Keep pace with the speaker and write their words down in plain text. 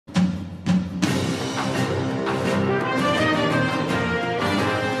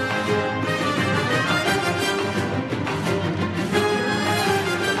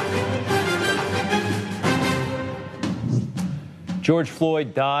George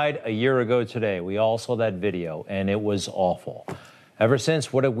Floyd died a year ago today. We all saw that video, and it was awful. Ever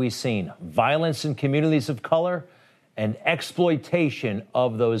since, what have we seen? Violence in communities of color and exploitation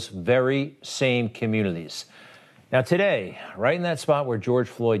of those very same communities. Now today, right in that spot where George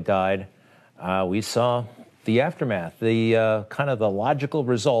Floyd died, we saw the aftermath, the kind of the logical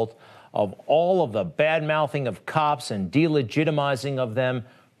result of all of the bad-mouthing of cops and delegitimizing of them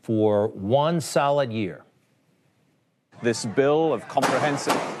for one solid year. This bill of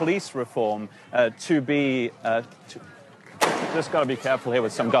comprehensive police reform just got to be careful here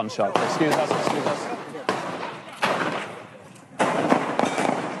with some gunshots. Excuse us.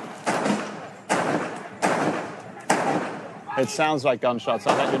 It sounds like gunshots.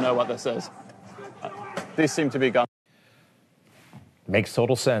 I'll let you know what this is. These seem to be gunshots. Makes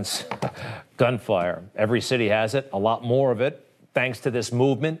total sense. Gunfire. Every city has it, a lot more of it, thanks to this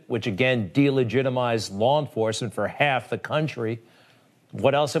movement, which again delegitimized law enforcement for half the country.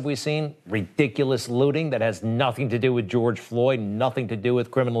 What else have we seen? Ridiculous looting that has nothing to do with George Floyd, nothing to do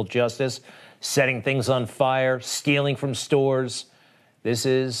with criminal justice, setting things on fire, stealing from stores. This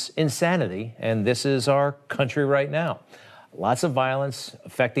is insanity, and this is our country right now. Lots of violence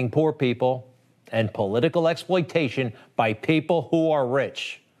affecting poor people and political exploitation by people who are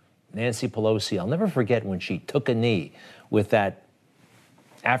rich. Nancy Pelosi, I'll never forget when she took a knee with that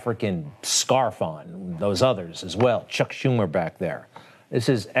African scarf on, those others as well, Chuck Schumer back there. This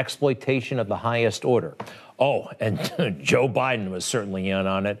is exploitation of the highest order. Oh, and Joe Biden was certainly in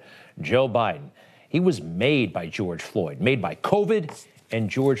on it. Joe Biden, he was made by George Floyd, made by COVID and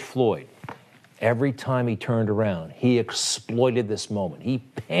George Floyd. Every time he turned around, he exploited this moment. He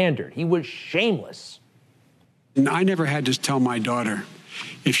pandered. He was shameless. And I never had to tell my daughter,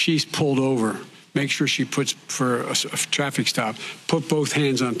 if she's pulled over, make sure she puts, for a traffic stop, put both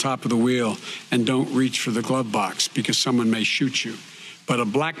hands on top of the wheel and don't reach for the glove box because someone may shoot you. But a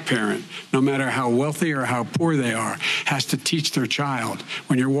black parent, no matter how wealthy or how poor they are, has to teach their child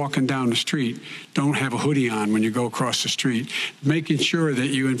when you're walking down the street, don't have a hoodie on when you go across the street, making sure that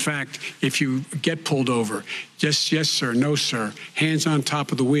you, in fact, if you get pulled over, just yes, sir, no, sir, hands on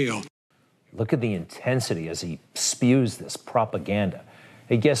top of the wheel. Look at the intensity as he spews this propaganda.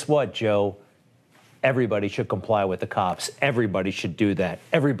 Hey, guess what, Joe? Everybody should comply with the cops. Everybody should do that.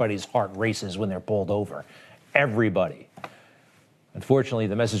 Everybody's heart races when they're pulled over. Everybody. Unfortunately,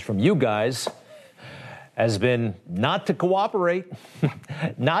 the message from you guys has been not to cooperate,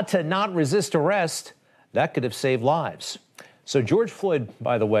 not resist arrest. That could have saved lives. So George Floyd,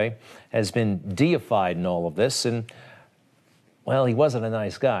 by the way, has been deified in all of this. And, well, he wasn't a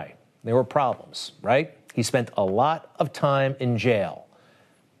nice guy. There were problems, right? He spent a lot of time in jail.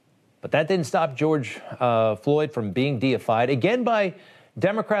 But that didn't stop George Floyd from being deified, again, by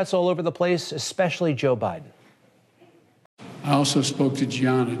Democrats all over the place, especially Joe Biden. I also spoke to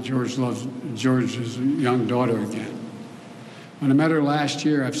Gianna, George's young daughter, again. When I met her last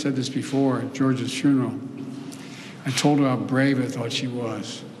year, I've said this before, at George's funeral, I told her how brave I thought she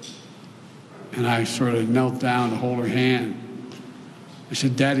was. And I sort of knelt down to hold her hand. I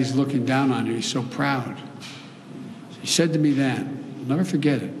said, Daddy's looking down on you. He's so proud. She said to me then, I'll never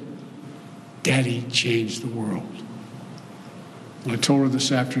forget it, Daddy changed the world. And I told her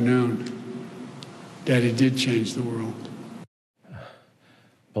this afternoon, Daddy did change the world.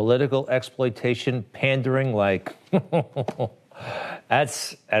 Political exploitation, pandering, like,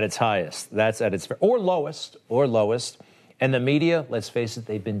 that's at its highest. That's at its, or lowest. And the media, let's face it,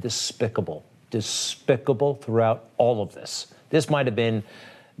 they've been despicable throughout all of this. This might have been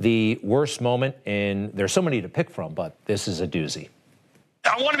the worst moment there's so many to pick from, but this is a doozy.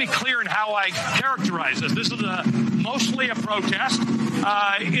 I want to be clear in how I characterize this. This is mostly a protest.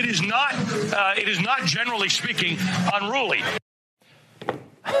 It is not, generally speaking, unruly.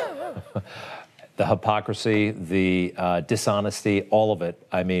 The hypocrisy, the dishonesty, all of it.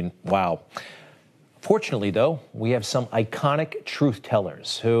 I mean, wow. Fortunately, though, we have some iconic truth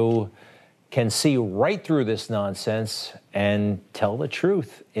tellers who can see right through this nonsense and tell the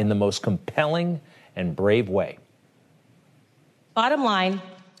truth in the most compelling and brave way. Bottom line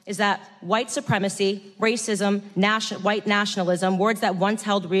is that white supremacy, racism, white nationalism, words that once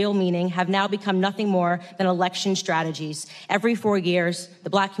held real meaning, have now become nothing more than election strategies. Every 4 years, the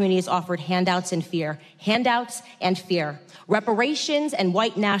black community is offered handouts and fear. Handouts and fear. Reparations and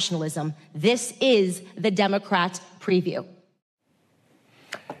white nationalism. This is the Democrat preview.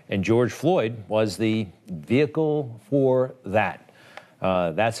 And George Floyd was the vehicle for that.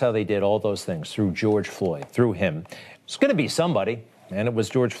 That's how they did all those things, through George Floyd, through him. It's going to be somebody. And it was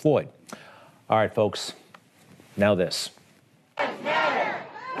George Floyd. All right, folks, now this. Black lives matter!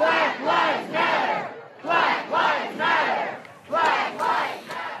 Black lives matter! Black lives matter! Black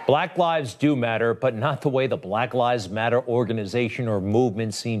Black lives do matter, but not the way the Black Lives Matter organization or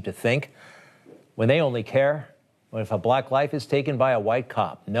movement seem to think. When they only care when if a black life is taken by a white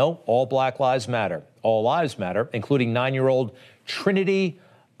cop. No, all black lives matter. All lives matter, including 9-year-old Trinity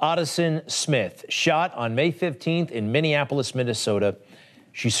Ottoson Smith, shot on May 15th in Minneapolis, Minnesota.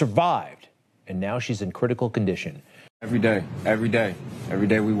 She survived, and now she's in critical condition. Every day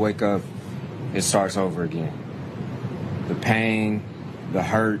we wake up, it starts over again. The pain, the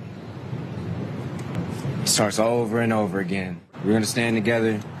hurt, it starts over and over again. We're going to stand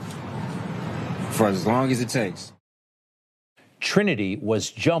together for as long as it takes. Trinity was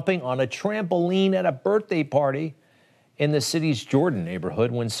jumping on a trampoline at a birthday party in the city's Jordan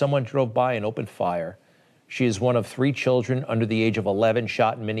neighborhood when someone drove by and opened fire. She is one of 3 children under the age of 11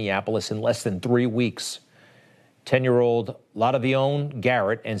 shot in Minneapolis in less than 3 weeks. 10-year-old Latavione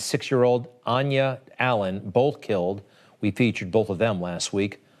Garrett and 6-year-old Anya Allen, both killed. We featured both of them last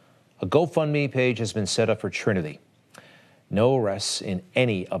week. A GoFundMe page has been set up for Trinity. No arrests in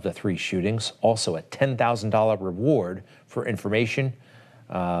any of the 3 shootings. Also, a $10,000 reward for information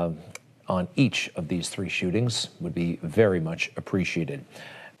on each of these 3 shootings would be very much appreciated.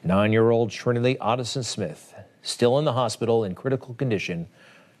 9-year-old Trinity Ottoson Smith, still in the hospital in critical condition.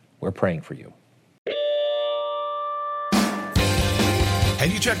 We're praying for you.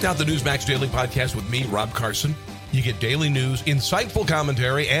 Have you checked out the Newsmax Daily Podcast with me, Rob Carson? You get daily news, insightful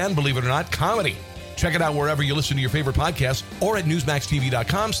commentary, and, believe it or not, comedy. Check it out wherever you listen to your favorite podcasts or at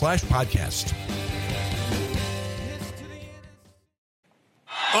newsmaxtv.com/podcast.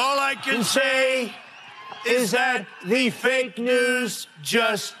 All I can say is that the fake news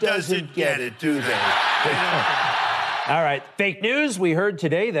just doesn't get it, do they? All right, fake news. We heard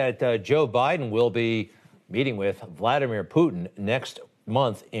today that Joe Biden will be meeting with Vladimir Putin next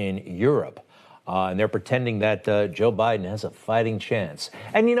month in Europe. And they're pretending that Joe Biden has a fighting chance.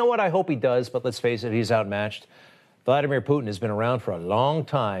 And you know what? I hope he does, but let's face it, he's outmatched. Vladimir Putin has been around for a long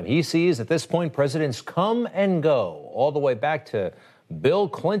time. He sees at this point presidents come and go, all the way back to Bill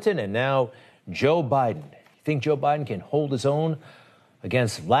Clinton and now Joe Biden. You think Joe Biden can hold his own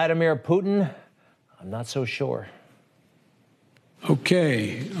against Vladimir Putin? I'm not so sure.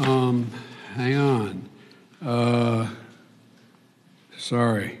 Okay, hang on.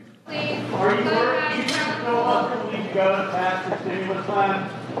 Sorry.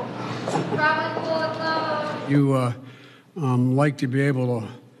 You like to be able to,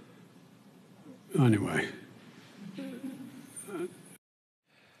 anyway.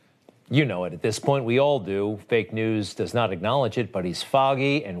 You know it at this point. We all do. Fake news does not acknowledge it, but he's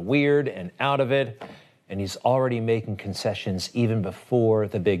foggy and weird and out of it. And he's already making concessions even before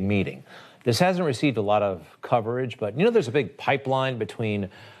the big meeting. This hasn't received a lot of coverage, but you know there's a big pipeline between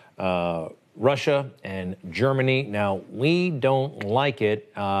Russia and Germany. Now, we don't like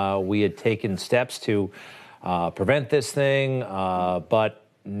it. We had taken steps to prevent this thing, but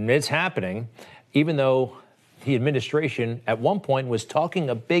it's happening, even though the administration at one point was talking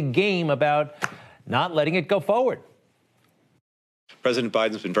a big game about not letting it go forward. President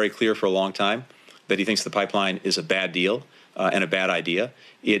Biden's been very clear for a long time that he thinks the pipeline is a bad deal and a bad idea.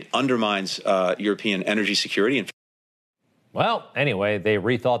 It undermines European energy security. Well, anyway, they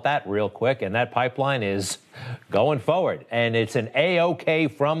rethought that real quick, and that pipeline is going forward. And it's an A-OK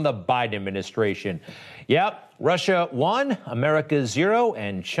from the Biden administration. Yep, Russia 1, America 0,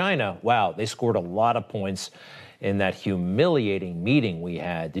 and China, wow, they scored a lot of points in that humiliating meeting we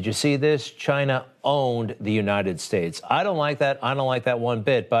had. Did you see this? China owned the United States. I don't like that. I don't like that one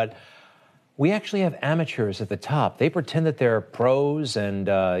bit, but we actually have amateurs at the top. They pretend that they're pros and,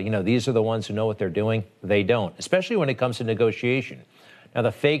 these are the ones who know what they're doing. They don't, especially when it comes to negotiation. Now,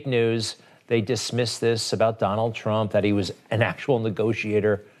 the fake news, they dismiss this about Donald Trump, that he was an actual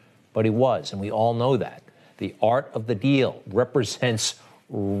negotiator, but he was, and we all know that. The art of the deal represents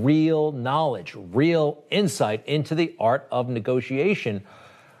real knowledge, real insight into the art of negotiation.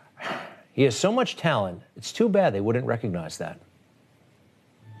 He has so much talent. It's too bad they wouldn't recognize that.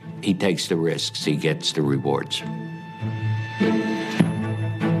 He takes the risks, he gets the rewards.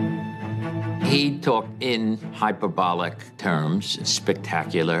 He talked in hyperbolic terms,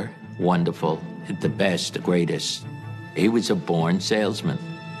 spectacular, wonderful, the best, the greatest. He was a born salesman.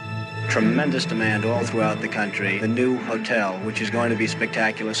 Tremendous demand all throughout the country. The new hotel, which is going to be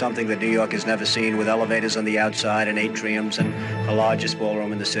spectacular, something that New York has never seen, with elevators on the outside and atriums and the largest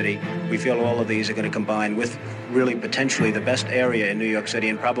ballroom in the city. We feel all of these are going to combine with really potentially the best area in New York City,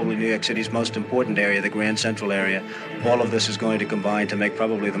 and probably New York City's most important area, the Grand Central area. All of this is going to combine to make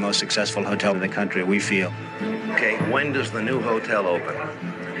probably the most successful hotel in the country, we feel. Okay, when does the new hotel open?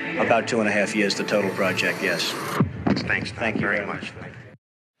 About 2.5 years, the total project, yes. Thanks. Thank you very much.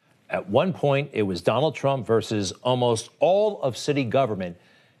 At one point, it was Donald Trump versus almost all of city government,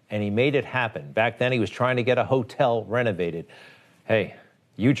 and he made it happen. Back then, he was trying to get a hotel renovated. Hey,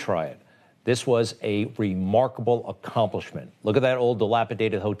 you try it. This was a remarkable accomplishment. Look at that old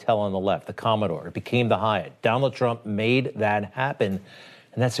dilapidated hotel on the left, the Commodore. It became the Hyatt. Donald Trump made that happen,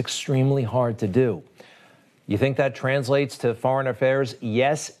 and that's extremely hard to do. You think that translates to foreign affairs?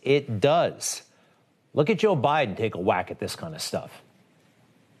 Yes, it does. Look at Joe Biden take a whack at this kind of stuff.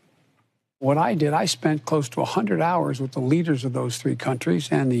 What I did, I spent close to 100 hours with the leaders of those three countries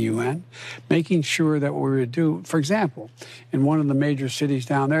and the UN, making sure that what we would do, for example, in one of the major cities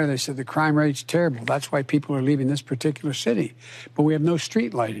down there, they said the crime rate's terrible. That's why people are leaving this particular city. But we have no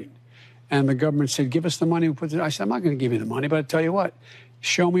street lighting. And the government said, give us the money. I said, I'm not going to give you the money, but I tell you what,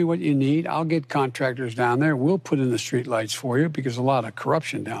 show me what you need. I'll get contractors down there. We'll put in the street lights for you because a lot of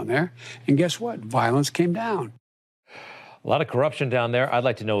corruption down there. And guess what? Violence came down. A lot of corruption down there. I'd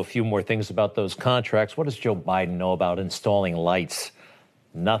like to know a few more things about those contracts. What does Joe Biden know about installing lights?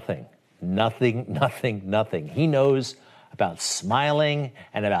 Nothing. He knows about smiling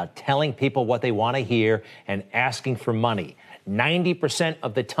and about telling people what they want to hear and asking for money. 90%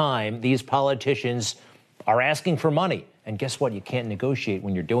 of the time, these politicians are asking for money. And guess what? You can't negotiate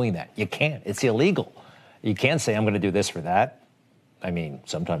when you're doing that. You can't. It's illegal. You can't say, I'm going to do this for that. I mean,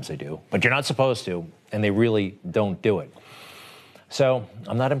 sometimes they do, but you're not supposed to, and they really don't do it. So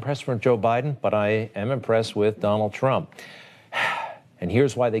I'm not impressed with Joe Biden, but I am impressed with Donald Trump. And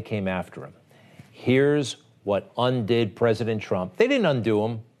here's why they came after him. Here's what undid President Trump. They didn't undo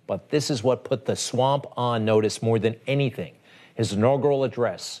him, but this is what put the swamp on notice more than anything. His inaugural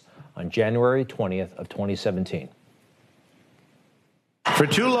address on January 20th of 2017. For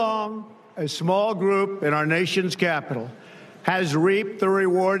too long, a small group in our nation's capital has reaped the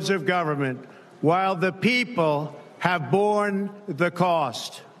rewards of government while the people have borne the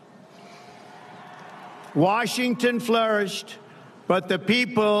cost. Washington flourished, but the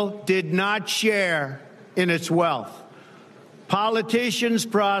people did not share in its wealth. Politicians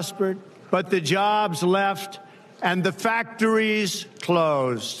prospered, but the jobs left and the factories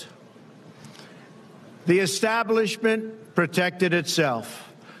closed. The establishment protected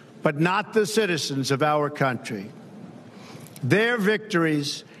itself, but not the citizens of our country. Their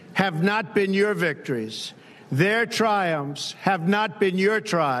victories have not been your victories. Their triumphs have not been your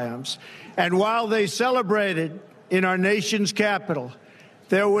triumphs. And while they celebrated in our nation's capital,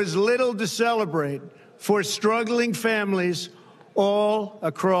 there was little to celebrate for struggling families all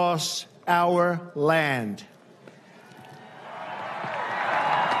across our land.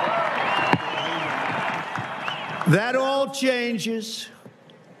 That all changes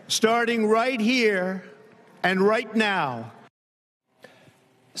starting right here and right now.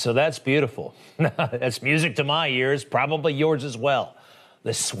 So that's beautiful. That's music to my ears, probably yours as well.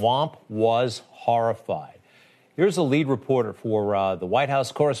 The swamp was horrified. Here's the lead reporter for the White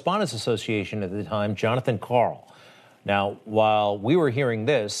House Correspondents Association at the time, Jonathan Karl. Now, while we were hearing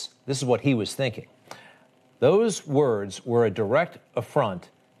this is what he was thinking. Those words were a direct affront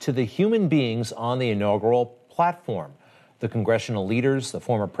to the human beings on the inaugural platform. The congressional leaders, the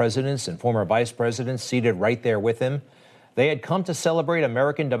former presidents and former vice presidents seated right there with him. They had come to celebrate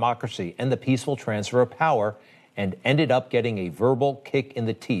American democracy and the peaceful transfer of power and ended up getting a verbal kick in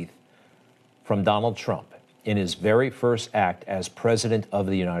the teeth from Donald Trump in his very first act as president of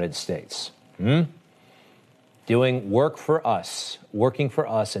the United States. Doing work for us, working for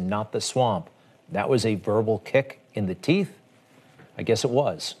us and not the swamp. That was a verbal kick in the teeth? I guess it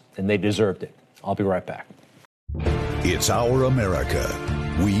was, and they deserved it. I'll be right back. It's our America.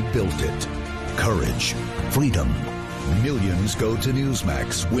 We built it. Courage, freedom. Millions go to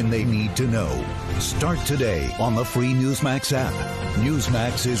Newsmax when they need to know. Start today on the free Newsmax app.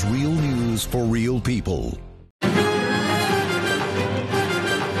 Newsmax is real news for real people.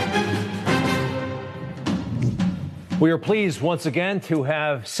 We are pleased once again to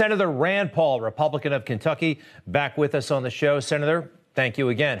have Senator Rand Paul, Republican of Kentucky, back with us on the show. Senator, thank you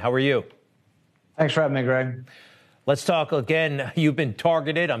again. How are you? Thanks for having me, Greg. Let's talk again. You've been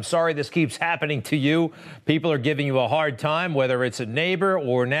targeted. I'm sorry this keeps happening to you. People are giving you a hard time, whether it's a neighbor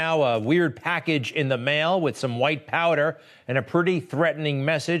or now a weird package in the mail with some white powder and a pretty threatening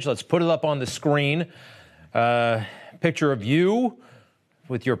message. Let's put it up on the screen. Picture of you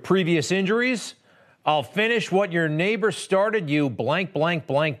with your previous injuries. I'll finish what your neighbor started, you blank, blank,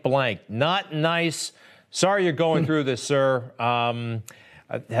 blank, blank. Not nice. Sorry you're going through this, sir.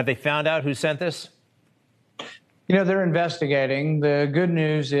 Have they found out who sent this? You know, they're investigating. The good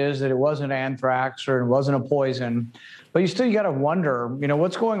news is that it wasn't anthrax or it wasn't a poison. But you got to wonder,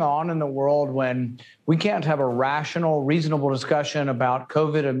 what's going on in the world when we can't have a rational, reasonable discussion about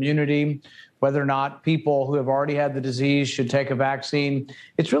COVID immunity, whether or not people who have already had the disease should take a vaccine.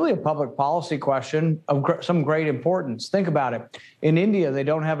 It's really a public policy question of some great importance. Think about it. In India, they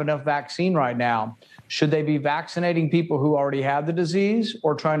don't have enough vaccine right now. Should they be vaccinating people who already have the disease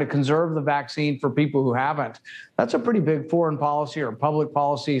or trying to conserve the vaccine for people who haven't? That's a pretty big foreign policy or public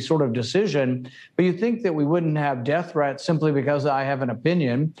policy sort of decision. But you think that we wouldn't have death threats simply because I have an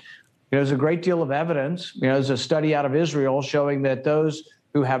opinion. There's a great deal of evidence. There's a study out of Israel showing that those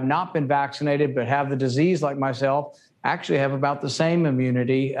who have not been vaccinated but have the disease like myself actually have about the same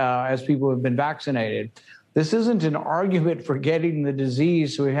immunity as people who have been vaccinated. This isn't an argument for getting the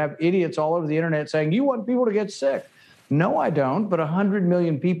disease. So we have idiots all over the internet saying, you want people to get sick. No, I don't. But 100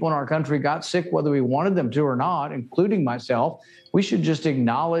 million people in our country got sick, whether we wanted them to or not, including myself. We should just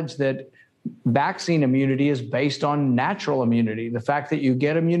acknowledge that vaccine immunity is based on natural immunity. The fact that you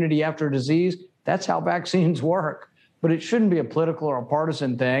get immunity after a disease, that's how vaccines work. But it shouldn't be a political or a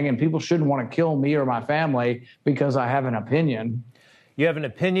partisan thing. And people shouldn't want to kill me or my family because I have an opinion. You have an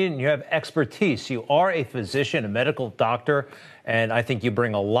opinion, you have expertise. You are a physician, a medical doctor, and I think you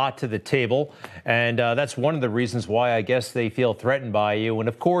bring a lot to the table. And that's one of the reasons why I guess they feel threatened by you. And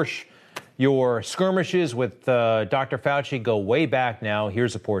of course, your skirmishes with Dr. Fauci go way back now.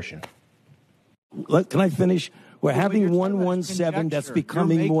 Here's a portion. Can I finish? We're having 117 that's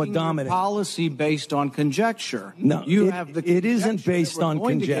becoming more dominant. Policy based on conjecture. No, it isn't based on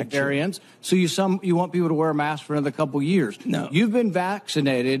conjecture. Variants, so you want people to wear a mask for another couple years. No, you've been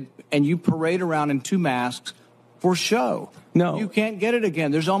vaccinated and you parade around in 2 masks for show. No, you can't get it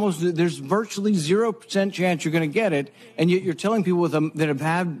again. There's virtually 0% chance you're going to get it, and yet you're telling people that have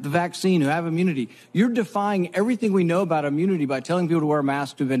had the vaccine, who have immunity. You're defying everything we know about immunity by telling people to wear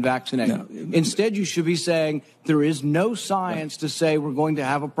masks who've been vaccinated. No. Instead, you should be saying there is no science to say we're going to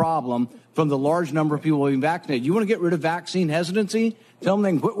have a problem from the large number of people being vaccinated. You want to get rid of vaccine hesitancy? Tell them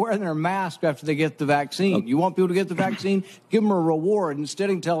they can quit wearing their mask after they get the vaccine. You want people to get the vaccine? Give them a reward instead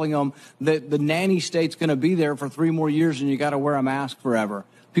of telling them that the nanny state's going to be there for 3 more years and you got to wear a mask forever.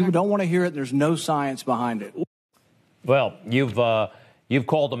 People don't want to hear it. There's no science behind it. Well, you've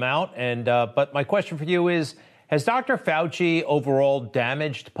called them out, and but my question for you is: has Dr. Fauci overall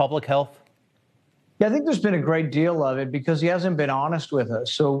damaged public health? Yeah, I think there's been a great deal of it because he hasn't been honest with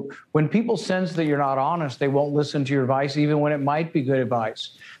us. So when people sense that you're not honest, they won't listen to your advice, even when it might be good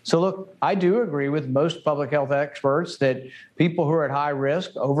advice. So look, I do agree with most public health experts that people who are at high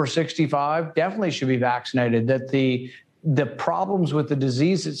risk, over 65, definitely should be vaccinated, that the problems with the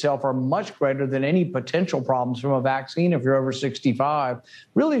disease itself are much greater than any potential problems from a vaccine if you're over 65.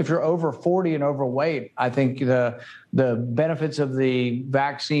 Really, if you're over 40 and overweight, I think the benefits of the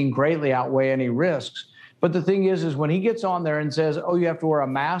vaccine greatly outweigh any risks. But the thing is when he gets on there and says, oh, you have to wear a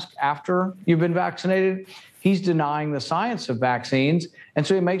mask after you've been vaccinated, he's denying the science of vaccines. And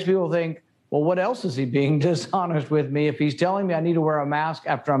so he makes people think, well, what else is he being dishonest with me if he's telling me I need to wear a mask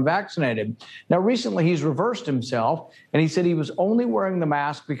after I'm vaccinated? Now, recently, he's reversed himself, and he said he was only wearing the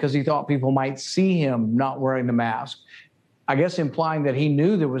mask because he thought people might see him not wearing the mask. I guess implying that he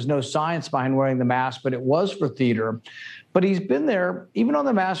knew there was no science behind wearing the mask, but it was for theater. But he's been there, even on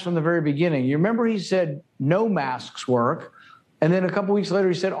the mask from the very beginning. You remember he said no masks work, and then a couple weeks later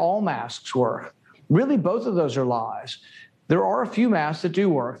he said all masks work. Really, both of those are lies. There are a few masks that do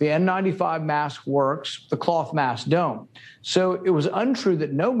work. The N95 mask works, the cloth masks don't. So it was untrue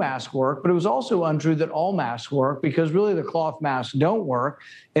that no mask work, but it was also untrue that all masks work because really the cloth masks don't work.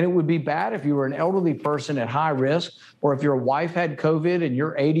 And it would be bad if you were an elderly person at high risk, or if your wife had COVID and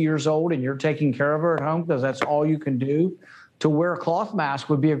you're 80 years old and you're taking care of her at home because that's all you can do. To wear a cloth mask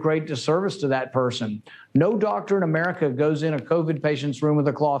would be a great disservice to that person. No doctor in America goes in a COVID patient's room with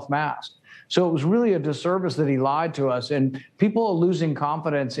a cloth mask. So it was really a disservice that he lied to us, and people are losing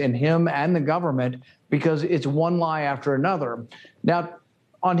confidence in him and the government because it's one lie after another. Now,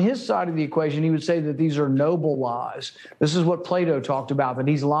 on his side of the equation, he would say that these are noble lies. This is what Plato talked about, that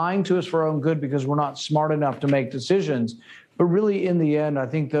he's lying to us for our own good because we're not smart enough to make decisions. But really, in the end, I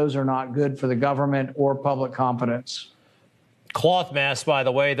think those are not good for the government or public confidence. Cloth masks, by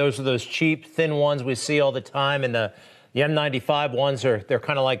the way, those are those cheap, thin ones we see all the time, and the N95 ones they're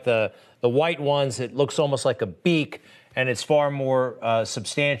kind of like the white ones. It looks almost like a beak, and it's far more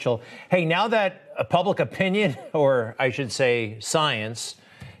substantial. Hey, now that public opinion, or I should say science,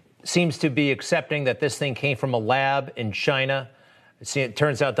 seems to be accepting that this thing came from a lab in China, it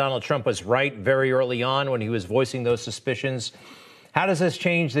turns out Donald Trump was right very early on when he was voicing those suspicions. How does this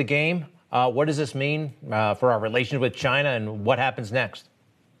change the game? What does this mean for our relations with China, and what happens next?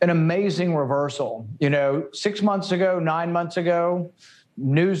 An amazing reversal. 6 months ago, 9 months ago,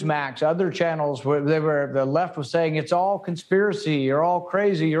 Newsmax, other channels, the left was saying it's all conspiracy, you're all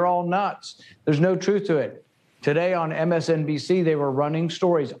crazy, you're all nuts. There's no truth to it. Today on MSNBC, they were running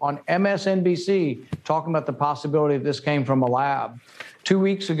stories on MSNBC talking about the possibility that this came from a lab. 2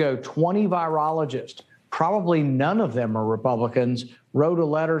 weeks ago, 20 virologists, probably none of them are Republicans, wrote a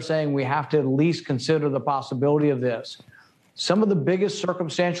letter saying we have to at least consider the possibility of this. Some of the biggest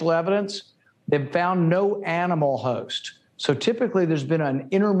circumstantial evidence, they've found no animal host. So typically there's been an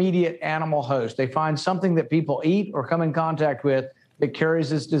intermediate animal host. They find something that people eat or come in contact with that carries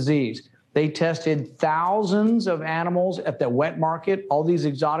this disease. They tested thousands of animals at the wet market, all these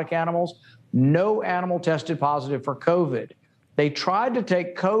exotic animals. No animal tested positive for COVID. They tried to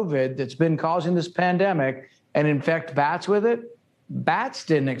take COVID that's been causing this pandemic and infect bats with it. Bats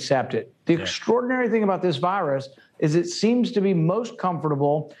didn't accept it. The extraordinary thing about this virus is it seems to be most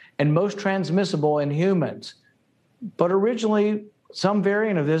comfortable and most transmissible in humans. But originally, some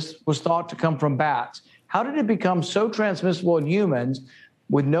variant of this was thought to come from bats. How did it become so transmissible in humans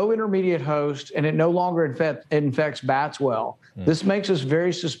with no intermediate host, and it no longer infects bats well? This makes us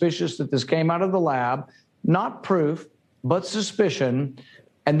very suspicious that this came out of the lab, not proof, but suspicion.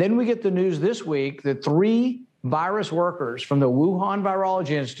 And then we get the news this week that 3 virus workers from the Wuhan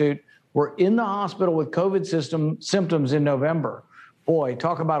Virology Institute were in the hospital with COVID symptoms in November. Boy,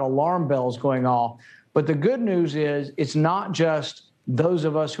 talk about alarm bells going off. But the good news is it's not just those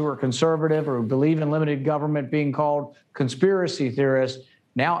of us who are conservative or who believe in limited government being called conspiracy theorists.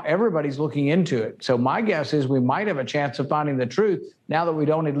 Now everybody's looking into it. So my guess is we might have a chance of finding the truth now that we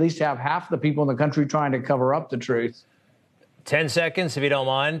don't at least have half the people in the country trying to cover up the truth. 10 seconds, if you don't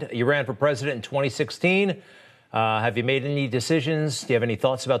mind. You ran for president in 2016. Have you made any decisions? Do you have any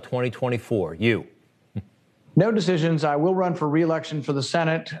thoughts about 2024? You. No decisions. I will run for re-election for the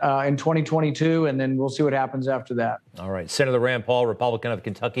Senate in 2022, and then we'll see what happens after that. All right. Senator Rand Paul, Republican of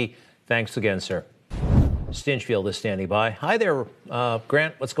Kentucky. Thanks again, sir. Stinchfield is standing by. Hi there,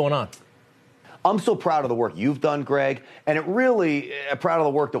 Grant. What's going on? I'm so proud of the work you've done, Greg, and proud of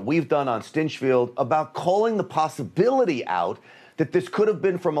the work that we've done on Stinchfield about calling the possibility out that this could have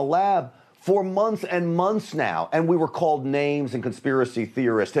been from a lab for months and months now, and we were called names and conspiracy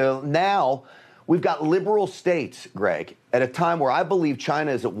theorists. Now we've got liberal states, Greg, at a time where I believe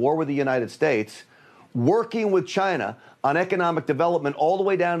China is at war with the United States, working with China on economic development all the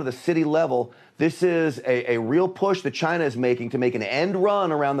way down to the city level. This is a real push that China is making to make an end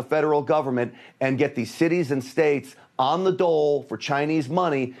run around the federal government and get these cities and states on the dole for Chinese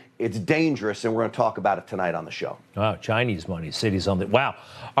money. It's dangerous, and we're going to talk about it tonight on the show. Wow, Chinese money, cities on the... Wow.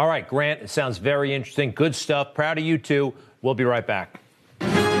 All right, Grant, it sounds very interesting. Good stuff. Proud of you, too. We'll be right back.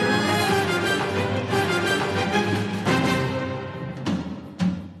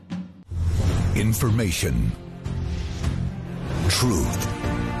 Information. Truth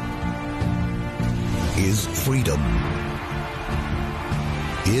is freedom.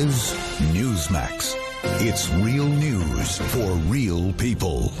 Is Newsmax. It's real news for real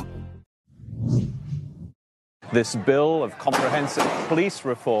people. This bill of comprehensive police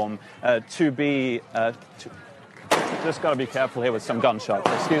reform just got to be careful here with some gunshots.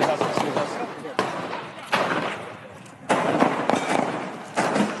 Excuse us.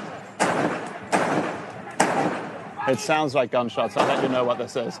 It sounds like gunshots. I'll let you know what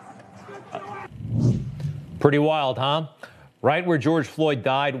this is. Pretty wild, huh? Right where George Floyd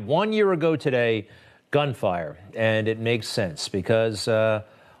died 1 year ago today, gunfire. And it makes sense because,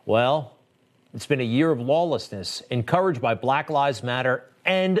 it's been a year of lawlessness encouraged by Black Lives Matter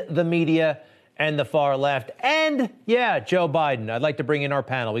and the media and the far left. And, Joe Biden. I'd like to bring in our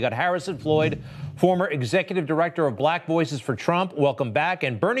panel. We got Harrison Floyd, former executive director of Black Voices for Trump. Welcome back.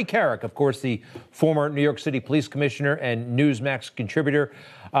 And Bernie Kerik, of course, the former New York City police commissioner and Newsmax contributor.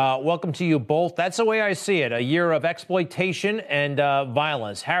 Welcome to you both. That's the way I see it, a year of exploitation and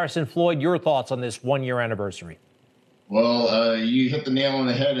violence. Harrison Floyd, your thoughts on this 1 year anniversary? Well, you hit the nail on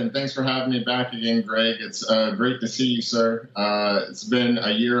the head, and thanks for having me back again, Greg. It's great to see you, sir. It's been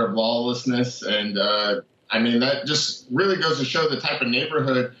a year of lawlessness, and that just really goes to show the type of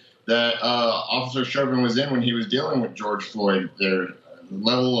neighborhood that Officer Chauvin was in when he was dealing with George Floyd. Their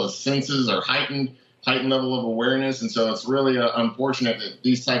level of senses are heightened level of awareness, and so it's really unfortunate that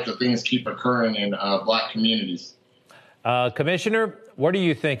these types of things keep occurring in Black communities. Commissioner, what are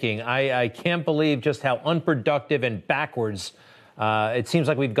you thinking? I can't believe just how unproductive and backwards it seems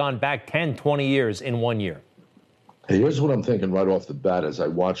like we've gone back 10, 20 years in 1 year. Hey, here's what I'm thinking right off the bat as I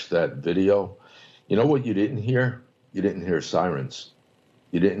watched that video. You know what you didn't hear? You didn't hear sirens.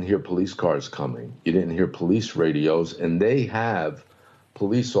 You didn't hear police cars coming. You didn't hear police radios, and they have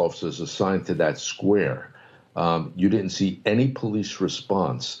police officers assigned to that square. You didn't see any police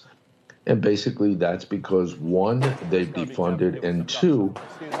response. And basically that's because, one, they've defunded, and two,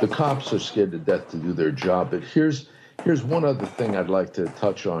 the cops are scared to death to do their job. But here's one other thing I'd like to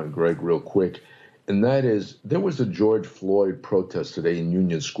touch on, Greg, real quick, and that is there was a George Floyd protest today in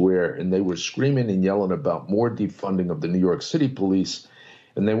Union Square, and they were screaming and yelling about more defunding of the New York City police,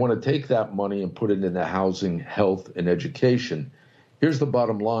 and they want to take that money and put it into housing, health, and education. Here's the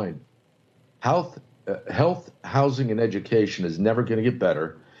bottom line. Health, housing, and education is never going to get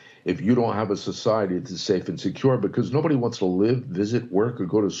better if you don't have a society that's safe and secure, because nobody wants to live, visit, work, or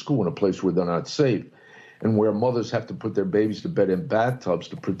go to school in a place where they're not safe and where mothers have to put their babies to bed in bathtubs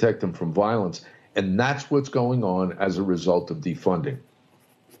to protect them from violence. And that's what's going on as a result of defunding.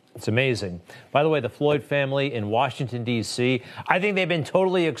 It's amazing. By the way, the Floyd family in Washington, D.C., I think they've been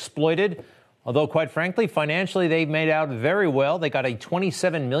totally exploited. Although, quite frankly, financially, they made out very well. They got a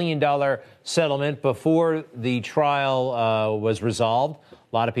 $27 million settlement before the trial was resolved.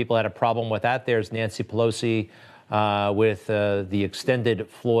 A lot of people had a problem with that. There's Nancy Pelosi with the extended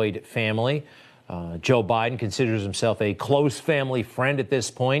Floyd family. Joe Biden considers himself a close family friend at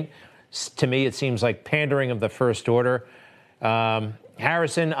this point. To me, it seems like pandering of the first order.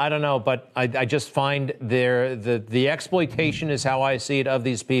 Harrison, I don't know, but I just find the exploitation is how I see it of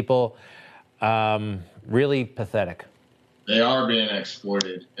these people really pathetic. They are being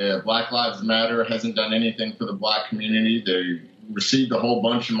exploited. Black Lives Matter hasn't done anything for the black community. They received a whole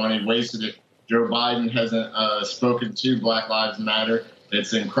bunch of money, wasted it. Joe Biden hasn't spoken to Black Lives Matter.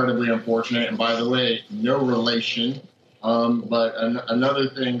 It's incredibly unfortunate. And by the way, no relation. But another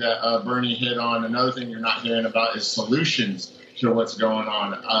thing that Bernie hit on, another thing you're not hearing about is solutions to what's going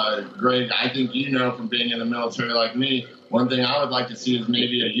on. Greg, I think you know from being in the military like me, one thing I would like to see is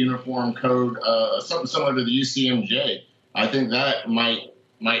maybe a uniform code, something similar to the UCMJ. I think that might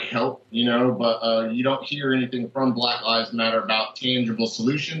help, but you don't hear anything from Black Lives Matter about tangible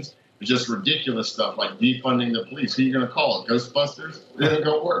solutions. It's just ridiculous stuff like defunding the police. Who are you going to call? Ghostbusters? It doesn't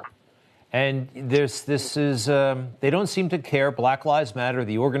go work. And they don't seem to care, Black Lives Matter,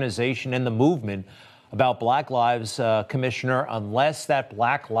 the organization and the movement, about Black Lives, Commissioner, unless that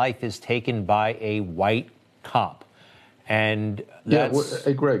black life is taken by a white cop. And that's...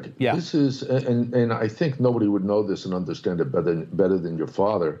 Hey, Greg, this is, and I think nobody would know this and understand it better than your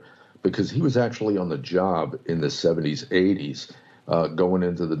father, because he was actually on the job in the 70s, 80s, going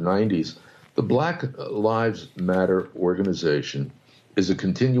into the 90s. The Black Lives Matter organization is a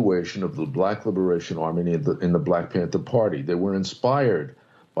continuation of the Black Liberation Army in the Black Panther Party. They were inspired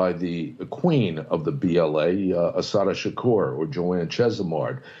by the queen of the BLA, Assata Shakur, or Joanne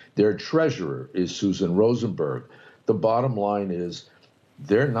Chesimard. Their treasurer is Susan Rosenberg. The bottom line is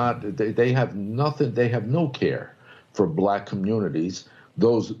they have nothing, they have no care for black communities.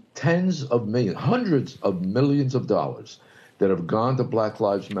 Those tens of millions, hundreds of millions of dollars that have gone to Black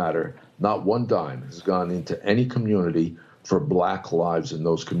Lives Matter, not one dime has gone into any community for black lives in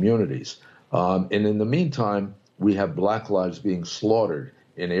those communities. And in the meantime, we have black lives being slaughtered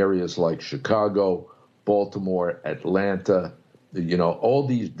in areas like Chicago, Baltimore, Atlanta, all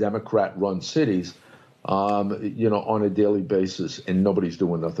these Democrat-run cities, on a daily basis, and nobody's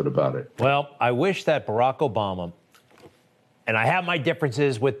doing nothing about it. Well, I wish that Barack Obama, and I have my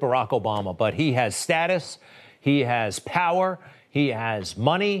differences with Barack Obama, but he has status, he has power, he has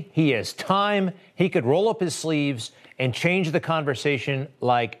money, he has time. He could roll up his sleeves and change the conversation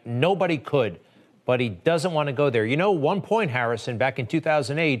like nobody could, but he doesn't want to go there. One point, Harrison, back in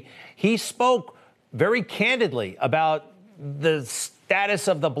 2008, he spoke very candidly about the status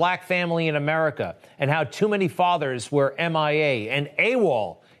of the black family in America and how too many fathers were MIA, and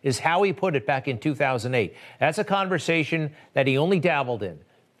AWOL is how he put it back in 2008. That's a conversation that he only dabbled in,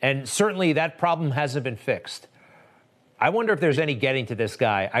 and certainly that problem hasn't been fixed. I wonder if there's any getting to this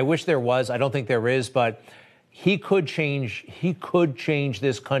guy. I wish there was. I don't think there is, but he could change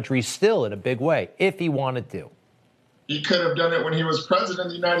this country still in a big way if he wanted to. He could have done it when he was president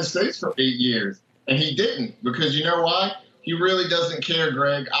of the United States for 8 years, and he didn't, because you know why? He really doesn't care,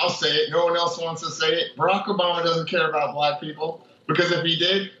 Greg. I'll say it. No one else wants to say it. Barack Obama doesn't care about black people, because if he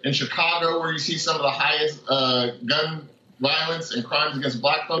did, in Chicago, where you see some of the highest gun violence and crimes against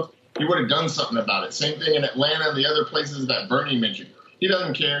black folks, he would have done something about it. Same thing in Atlanta and the other places that Bernie mentioned. He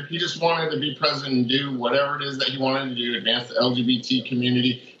doesn't care. He just wanted to be president and do whatever it is that he wanted to do, advance the LGBT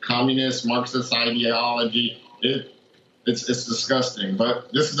community, communist, Marxist ideology. It's disgusting.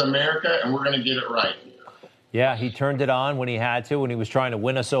 But this is America, and we're going to get it right. Yeah, he turned it on when he had to, when he was trying to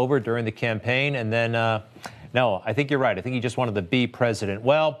win us over during the campaign. And then No, I think you're right. I think he just wanted to be president.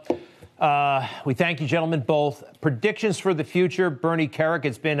 Well, we thank you, gentlemen, both. Predictions for the future, Bernie Kerik,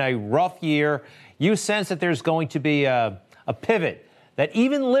 it's been a rough year. You sense that there's going to be a pivot, that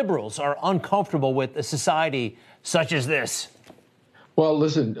even liberals are uncomfortable with a society such as this? Well,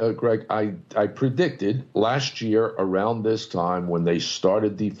 listen, Greg, I predicted last year around this time when they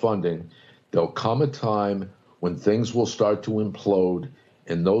started defunding, there'll come a time when things will start to implode,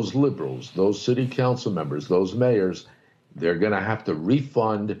 and those liberals, those city council members, those mayors, they're going to have to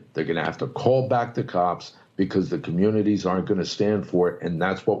refund. They're going to have to call back the cops because the communities aren't going to stand for it, and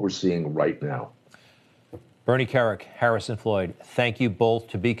that's what we're seeing right now. Bernie Kerik, Harrison Floyd, thank you both.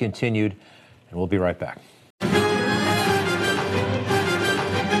 To be continued, and we'll be right back.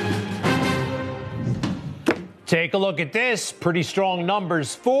 Take a look at this. Pretty strong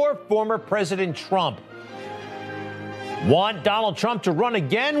numbers for former President Trump. Want Donald Trump to run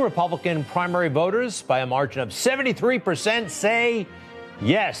again? Republican primary voters by a margin of 73% say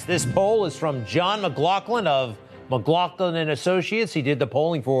yes. This poll is from John McLaughlin of McLaughlin and Associates. He did the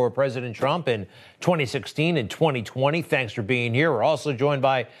polling for President Trump in 2016 and 2020. Thanks for being here. We're also joined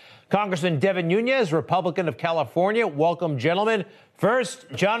by Congressman Devin Nunes, Republican of California. Welcome, gentlemen. First,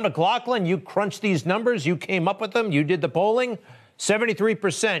 John McLaughlin, you crunched these numbers. You came up with them. You did the polling.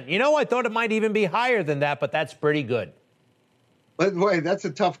 73%. You know, I thought it might even be higher than that, but that's pretty good. But wait, that's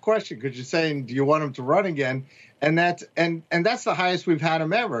a tough question because you're saying, do you want him to run again? And that's the highest we've had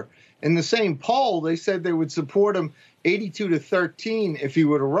him ever. In the same poll, they said they would support him 82-13 if he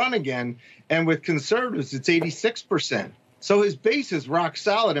were to run again. And with conservatives, it's 86%. So his base is rock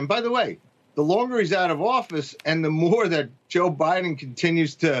solid. And by the way, the longer he's out of office and the more that Joe Biden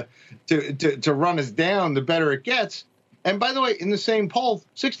continues to run us down, the better it gets. And by the way, in the same poll,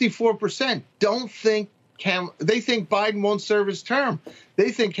 64% don't think they think Biden won't serve his term.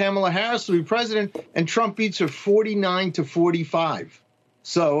 They think Kamala Harris will be president, and Trump beats her 49-45.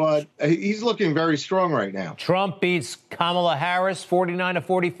 So he's looking very strong right now. Trump beats Kamala Harris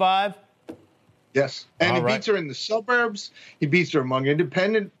 49-45? Yes. And he beats her in the suburbs. He beats her among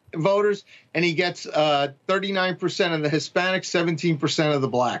independent voters, and he gets 39% of the Hispanics, 17% of the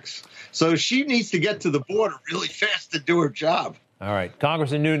blacks. So she needs to get to the border really fast to do her job. All right.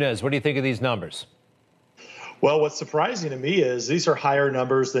 Congressman Nunes, what do you think of these numbers? Well, what's surprising to me is these are higher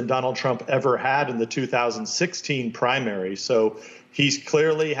numbers than Donald Trump ever had in the 2016 primary. So he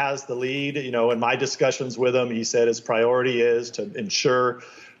clearly has the lead. You know, in my discussions with him, he said his priority is to ensure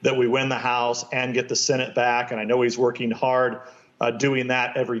that we win the House and get the Senate back. And I know he's working hard doing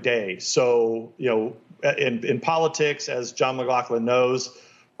that every day. So, you know, in politics, as John McLaughlin knows,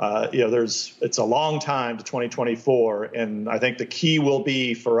 you know, it's a long time to 2024. And I think the key will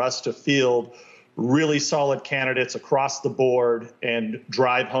be for us to field really solid candidates across the board and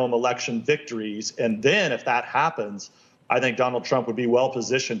drive home election victories. And then if that happens, I think Donald Trump would be well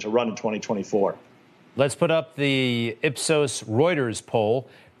positioned to run in 2024. Let's put up the Ipsos Reuters poll.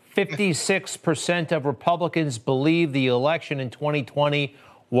 56% of Republicans believe the election in 2020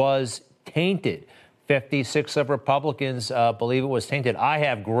 was tainted. 56 of Republicans believe it was tainted. I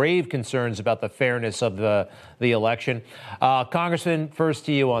have grave concerns about the fairness of the election. Congressman, first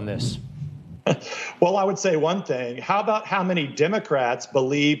to you on this. Well, I would say one thing. How about how many Democrats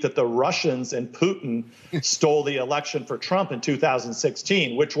believe that the Russians and Putin stole the election for Trump in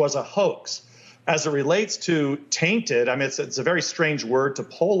 2016, which was a hoax? As it relates to tainted, I mean, it's a very strange word to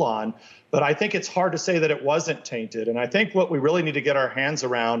poll on, but I think it's hard to say that it wasn't tainted. And I think what we really need to get our hands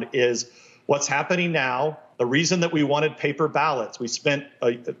around is what's happening now. The reason that we wanted paper ballots, we spent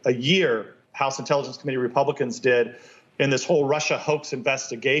a year, House Intelligence Committee Republicans did, in this whole Russia hoax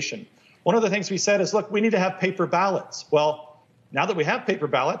investigation. One of the things we said is, look, we need to have paper ballots. Well, now that we have paper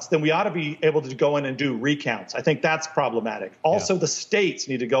ballots, then we ought to be able to go in and do recounts. I think that's problematic. Also, the states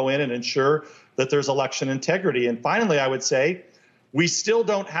need to go in and ensure that there's election integrity. And finally, I would say we still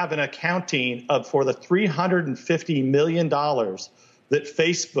don't have an accounting for the $350 million that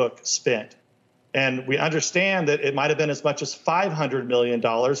Facebook spent. And we understand that it might have been as much as $500 million.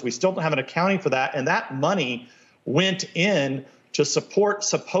 We still don't have an accounting for that. And that money went in to support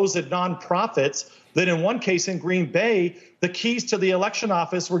supposed nonprofits that in one case in Green Bay, the keys to the election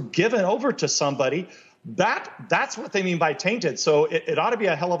office were given over to somebody. That's what they mean by tainted. So it ought to be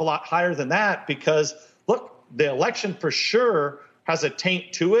a hell of a lot higher than that because, look, the election for sure has a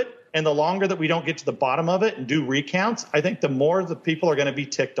taint to it. And the longer that we don't get to the bottom of it and do recounts, I think the more the people are going to be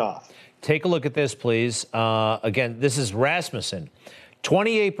ticked off. Take a look at this, please. Again, this is Rasmussen.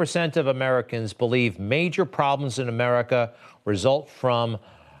 28% of Americans believe major problems in America result from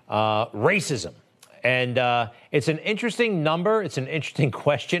racism. And it's an interesting number. It's an interesting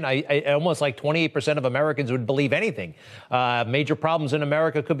question. I almost like 28% of Americans would believe anything. Major problems in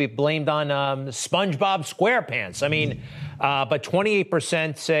America could be blamed on SpongeBob SquarePants. I mean, but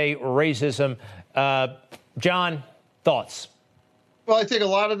 28% say racism. John, thoughts? Well, I think a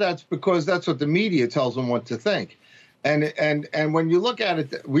lot of that's because that's what the media tells them what to think. And when you look at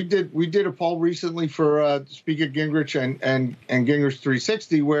it, we did a poll recently for Speaker Gingrich and Gingrich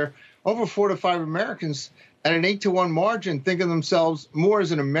 360, where over 4 to 5 Americans at an 8-to-1 margin think of themselves more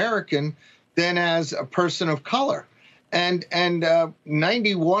as an American than as a person of color. And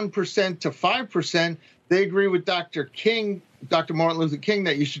 91% to 5%, they agree with Dr. Martin Luther King,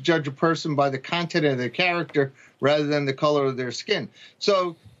 that you should judge a person by the content of their character rather than the color of their skin.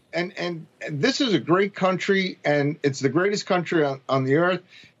 So, and this is a great country, and it's the greatest country on the earth.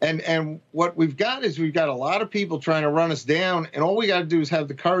 And what we've got is we've got a lot of people trying to run us down, and all we got to do is have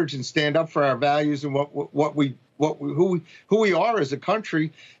the courage and stand up for our values and who we are as a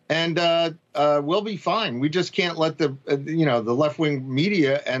country, and we'll be fine. We just can't let the left-wing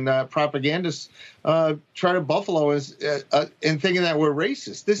media and propagandists try to buffalo us in thinking that we're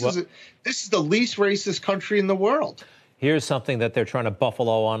racist. This is the least racist country in the world. Here's something that they're trying to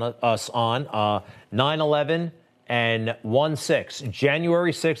buffalo on us on 9/11 and 1/6.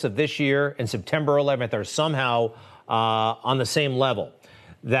 January 6th of this year and September 11th are somehow on the same level.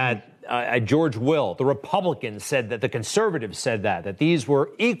 That George Will, the Republicans, said that, the conservatives said that these were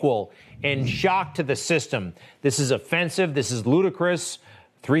equal in shock to the system. This is offensive. This is ludicrous.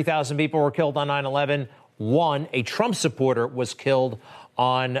 3,000 people were killed on 9/11. A Trump supporter was killed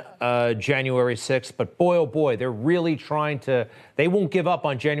on January 6th. But boy, oh boy, they're really they won't give up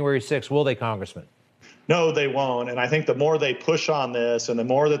on January 6th, will they, Congressman? No, they won't. And I think the more they push on this and the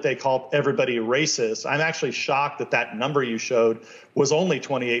more that they call everybody racist, I'm actually shocked that number you showed was only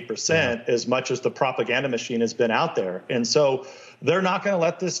 28%, as much as the propaganda machine has been out there. And so they're not going to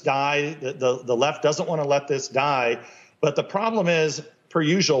let this die. The left doesn't want to let this die. But the problem is, per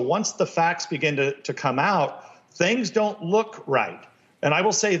usual, once the facts begin to come out, things don't look right. And I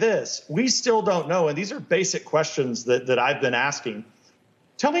will say this, we still don't know, and these are basic questions that I've been asking.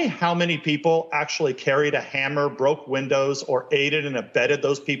 Tell me how many people actually carried a hammer, broke windows, or aided and abetted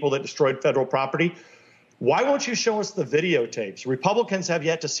those people that destroyed federal property? Why won't you show us the videotapes? Republicans have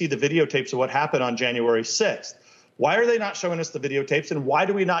yet to see the videotapes of what happened on January 6th. Why are they not showing us the videotapes, and why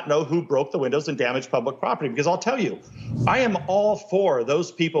do we not know who broke the windows and damaged public property? Because I'll tell you, I am all for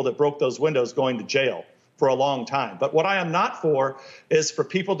those people that broke those windows going to jail for a long time. But what I am not for is for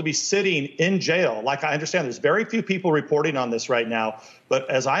people to be sitting in jail. Like, I understand there's very few people reporting on this right now, but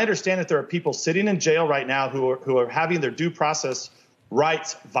as I understand it, there are people sitting in jail right now who are having their due process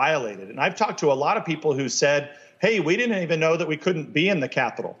rights violated. And I've talked to a lot of people who said, hey, we didn't even know that we couldn't be in the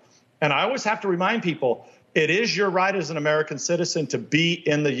Capitol. And I always have to remind people, it is your right as an American citizen to be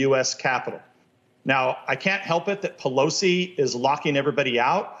in the U.S. Capitol. Now, I can't help it that Pelosi is locking everybody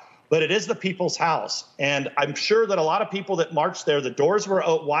out, but it is the people's house. And I'm sure that a lot of people that marched there, the doors were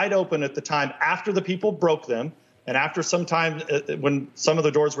wide open at the time after the people broke them, and after some time when some of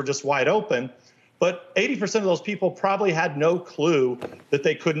the doors were just wide open. But 80% of those people probably had no clue that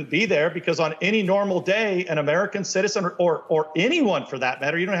they couldn't be there, because on any normal day, an American citizen or anyone for that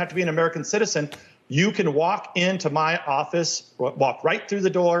matter, you don't have to be an American citizen, you can walk into my office, walk right through the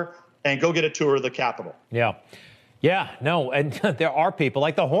door, and go get a tour of the Capitol. Yeah, no, and there are people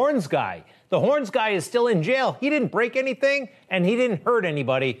like the Horns guy. The Horns guy is still in jail. He didn't break anything, and he didn't hurt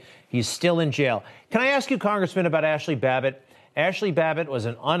anybody. He's still in jail. Can I ask you, Congressman, about Ashley Babbitt? Ashley Babbitt was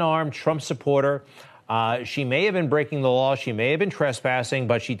an unarmed Trump supporter. She may have been breaking the law. She may have been trespassing,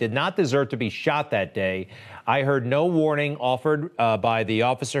 but she did not deserve to be shot that day. I heard no warning offered by the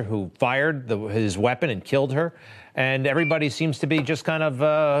officer who fired his weapon and killed her. And everybody seems to be just kind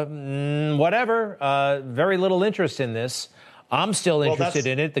of whatever, very little interest in this. I'm still interested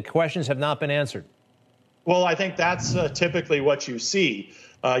in it. The questions have not been answered. Well, I think that's typically what you see.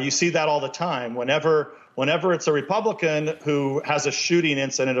 You see that all the time. Whenever it's a Republican who has a shooting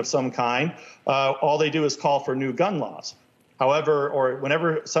incident of some kind, all they do is call for new gun laws. However, or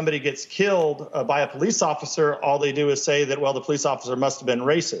whenever somebody gets killed by a police officer, all they do is say that, well, the police officer must have been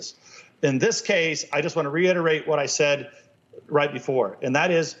racist. In this case, I just want to reiterate what I said right before, and that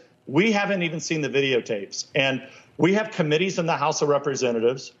is we haven't even seen the videotapes. And we have committees in the House of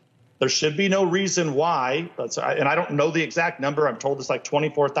Representatives. There should be no reason why, and I don't know the exact number. I'm told it's like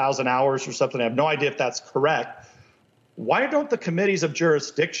 24,000 hours or something. I have no idea if that's correct. Why don't the committees of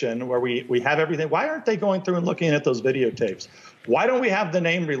jurisdiction, where we have everything, why aren't they going through and looking at those videotapes? Why don't we have the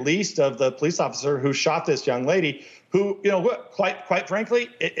name released of the police officer who shot this young lady who, quite frankly,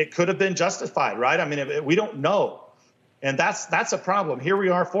 it could have been justified, right? I mean, we don't know. And that's a problem. Here we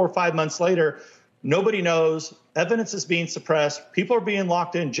are 4 or 5 months later. Nobody knows. Evidence is being suppressed. People are being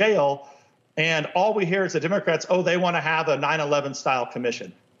locked in jail. And all we hear is the Democrats, they want to have a 9/11 style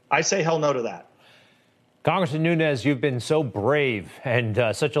commission. I say hell no to that. Congressman Nunes, you've been so brave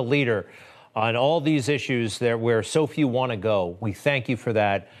and such a leader on all these issues there where so few want to go. We thank you for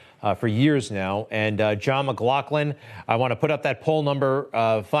that for years now. And John McLaughlin, I want to put up that poll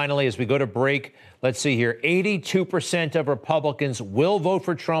number finally as we go to break. Let's see here. 82% of Republicans will vote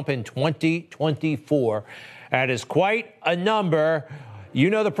for Trump in 2024. That is quite a number. You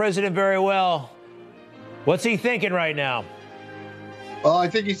know the president very well. What's he thinking right now? Well, I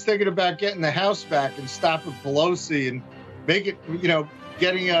think he's thinking about getting the House back and stopping Pelosi and make it,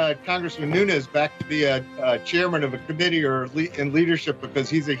 getting Congressman Nunes back to be a chairman of a committee or in leadership, because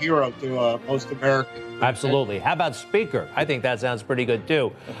he's a hero to most Americans. Absolutely. How about Speaker? I think that sounds pretty good,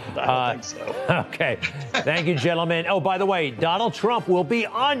 too. I don't think so. Okay. Thank you, gentlemen. Oh, by the way, Donald Trump will be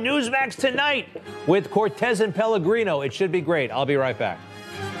on Newsmax tonight with Cortez and Pellegrino. It should be great. I'll be right back.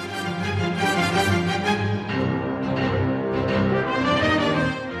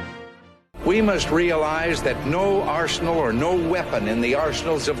 We must realize that no arsenal or no weapon in the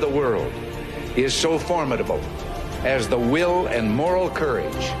arsenals of the world is so formidable as the will and moral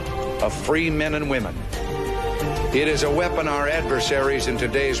courage of free men and women. It is a weapon our adversaries in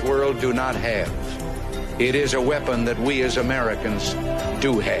today's world do not have. It is a weapon that we as Americans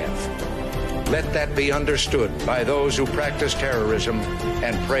do have. Let that be understood by those who practice terrorism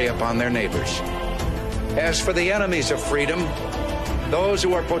and prey upon their neighbors. As for the enemies of freedom, those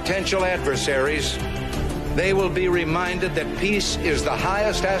who are potential adversaries, they will be reminded that peace is the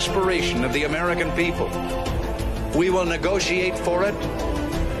highest aspiration of the American people. We will negotiate for it,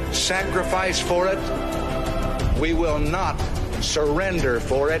 sacrifice for it. We will not surrender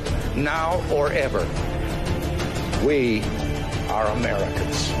for it now or ever. We are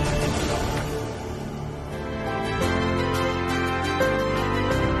Americans.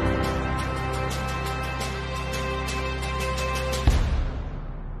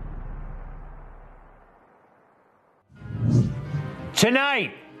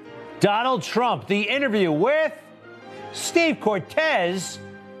 Tonight, Donald Trump, the interview with Steve Cortez.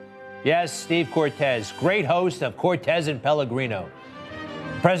 Yes, Steve Cortez, great host of Cortez and Pellegrino.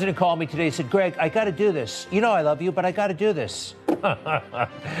 The president called me today and said, Greg, I got to do this. You know I love you, but I got to do this.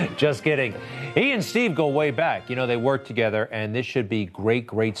 Just kidding. He and Steve go way back. They work together, and this should be great,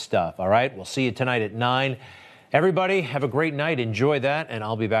 great stuff. All right, we'll see you tonight at 9. Everybody, have a great night. Enjoy that, and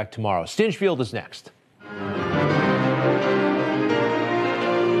I'll be back tomorrow. Stinchfield is next.